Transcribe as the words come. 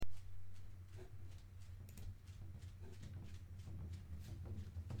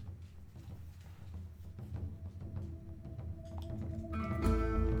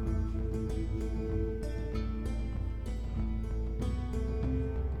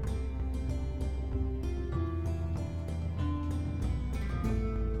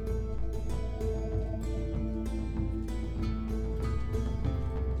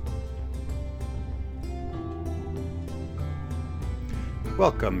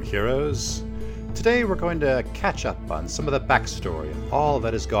Welcome, heroes! Today we're going to catch up on some of the backstory of all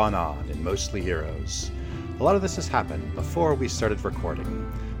that has gone on in Mostly Heroes. A lot of this has happened before we started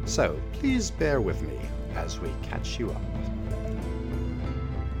recording, so please bear with me as we catch you up.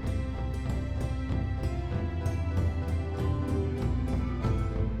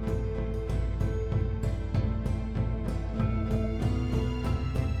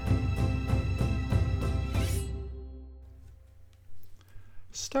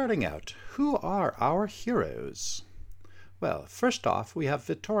 Starting out, who are our heroes? Well, first off, we have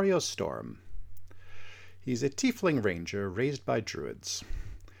Vittorio Storm. He's a tiefling ranger raised by druids.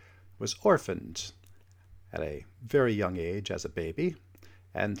 Was orphaned at a very young age as a baby,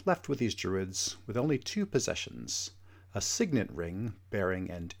 and left with these druids with only two possessions: a signet ring bearing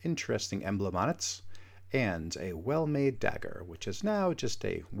an interesting emblem on it, and a well-made dagger, which is now just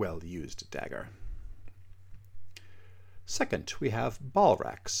a well-used dagger. Second, we have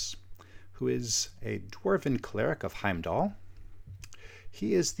Balrax, who is a dwarven cleric of Heimdall.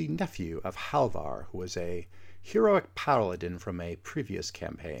 He is the nephew of Halvar, who was a heroic paladin from a previous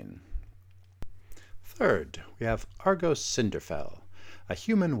campaign. Third, we have Argos Cinderfell, a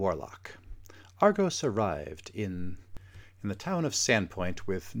human warlock. Argos arrived in the town of Sandpoint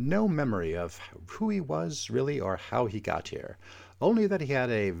with no memory of who he was really or how he got here, only that he had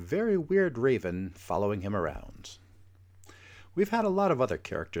a very weird raven following him around. We've had a lot of other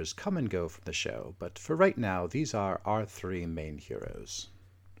characters come and go from the show, but for right now, these are our three main heroes.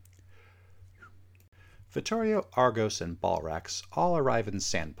 Vittorio, Argos, and Balrax all arrive in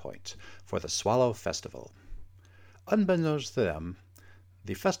Sandpoint for the Swallow Festival. Unbeknownst to them,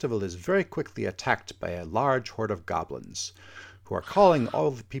 the festival is very quickly attacked by a large horde of goblins, who are calling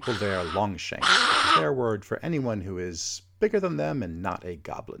all the people there Longshanks, which is their word for anyone who is bigger than them and not a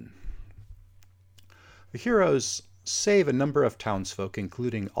goblin. The heroes save a number of townsfolk,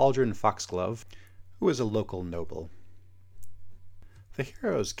 including Aldrin Foxglove, who is a local noble. The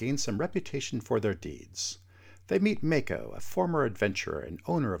heroes gain some reputation for their deeds. They meet Mako, a former adventurer and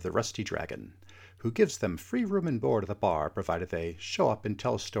owner of the Rusty Dragon, who gives them free room and board at the bar provided they show up and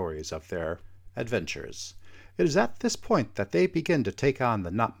tell stories of their adventures. It is at this point that they begin to take on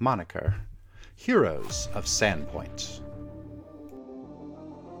the moniker Heroes of Sandpoint.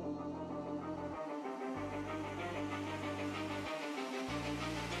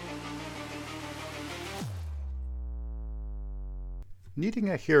 Needing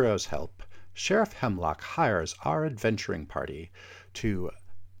a hero's help, Sheriff Hemlock hires our adventuring party to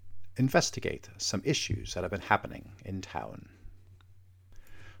investigate some issues that have been happening in town.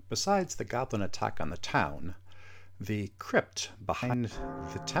 Besides the goblin attack on the town, the crypt behind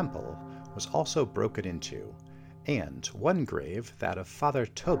the temple was also broken into, and one grave, that of Father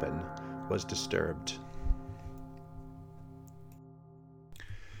Tobin, was disturbed.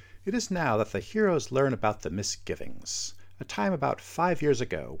 It is now that the heroes learn about the misgivings. A time about 5 years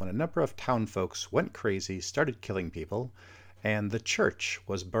ago when a number of town folks went crazy, started killing people, and the church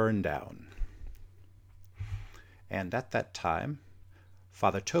was burned down. And at that time,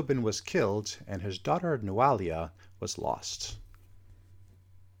 Father Tobin was killed and his daughter Nualia was lost.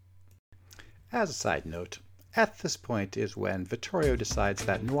 As a side note, at this point is when Vittorio decides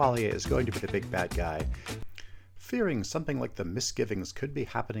that Nualia is going to be the big bad guy. Fearing something like the misgivings could be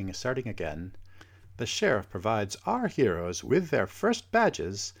happening starting again, the sheriff provides our heroes with their first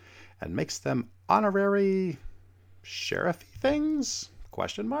badges and makes them honorary sheriffy things? ?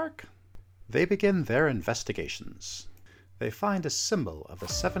 They begin their investigations. They find a symbol of the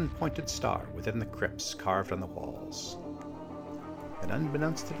seven-pointed star within the crypts carved on the walls. And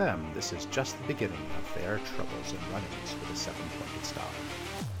unbeknownst to them, this is just the beginning of their troubles and run-ins with the seven-pointed star.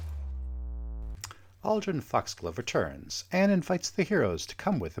 Aldrin Foxglove returns and invites the heroes to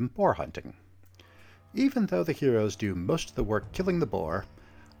come with him boar hunting. Even though the heroes do most of the work killing the boar,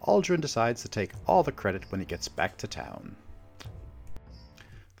 Aldrin decides to take all the credit when he gets back to town.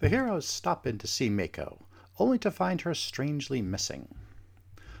 The heroes stop in to see Mako, only to find her strangely missing.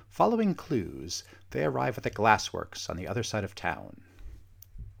 Following clues, they arrive at the glassworks on the other side of town.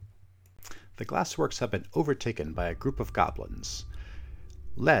 The glassworks have been overtaken by a group of goblins,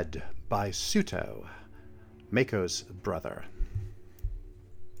 led by Suto, Mako's brother.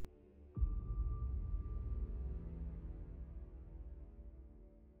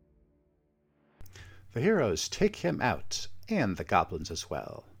 The heroes take him out, and the goblins as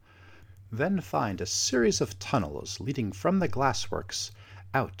well, then find a series of tunnels leading from the glassworks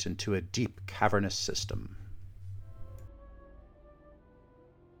out into a deep cavernous system.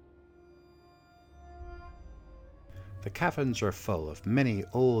 The caverns are full of many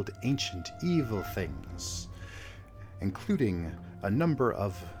old, ancient, evil things, including a number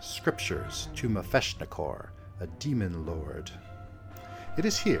of scriptures to Mephishnachor, a demon lord. It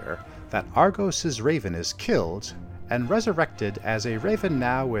is here that Argos's raven is killed and resurrected as a raven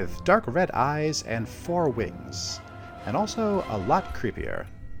now with dark red eyes and 4 wings, and also a lot creepier.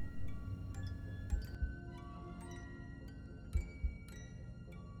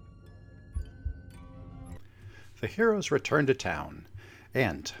 The heroes return to town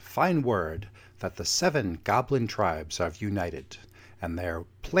and find word that the 7 goblin tribes have united, and they're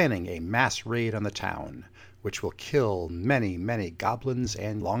planning a mass raid on the town, which will kill many, many goblins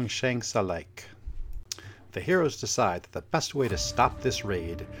and Longshanks alike. The heroes decide that the best way to stop this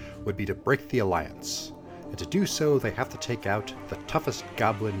raid would be to break the alliance, and to do so they have to take out the toughest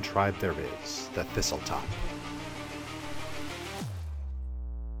goblin tribe there is, the Thistletop.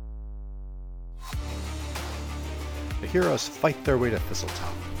 The heroes fight their way to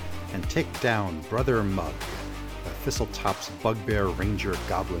Thistletop and take down Brother Mug, the Thistletop's bugbear ranger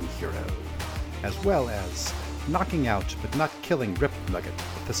goblin hero, as well as knocking out but not killing Rip Nugget,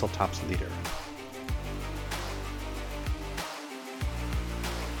 the Thistletop's leader.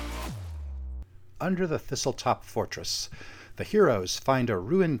 Under the Thistletop fortress, the heroes find a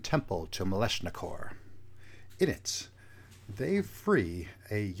ruined temple to Mephishnachor. In it, they free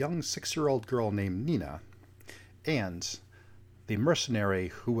a young 6-year-old girl named Nina and the mercenary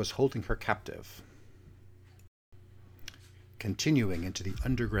who was holding her captive. Continuing into the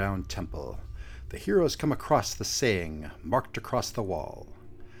underground temple, the heroes come across the saying marked across the wall,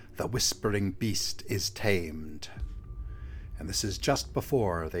 "The Whispering Beast is tamed." And this is just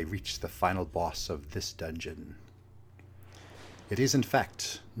before they reach the final boss of this dungeon. It is in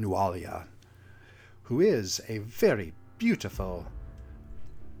fact Nualia, who is a very beautiful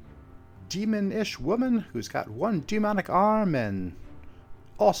demon-ish woman who's got 1 demonic arm and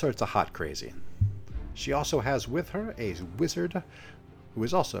all sorts of hot crazy. She also has with her a wizard who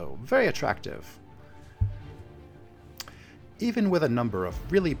is also very attractive. Even with a number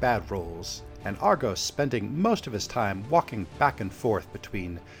of really bad rolls, and Argos spending most of his time walking back and forth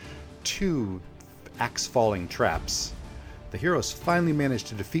between 2 axe-falling traps, the heroes finally manage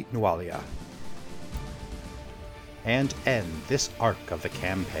to defeat Nualia and end this arc of the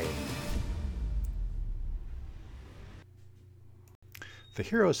campaign. The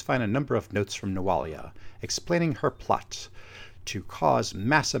heroes find a number of notes from Nualia explaining her plot to cause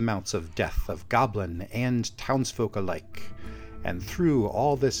mass amounts of death of goblin and townsfolk alike, and through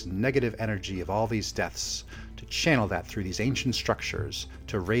all this negative energy of all these deaths, to channel that through these ancient structures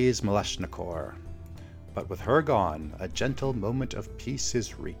to raise Mephishnachor. But with her gone, a gentle moment of peace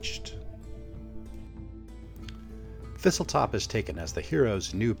is reached. Thistletop is taken as the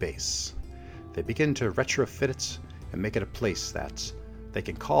heroes' new base. They begin to retrofit it and make it a place that they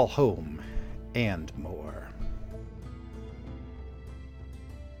can call home and more.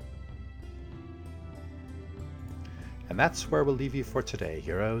 And that's where we'll leave you for today,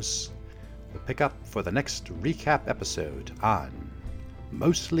 heroes. We'll pick up for the next recap episode on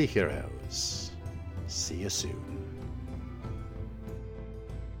Mostly Heroes. See you soon.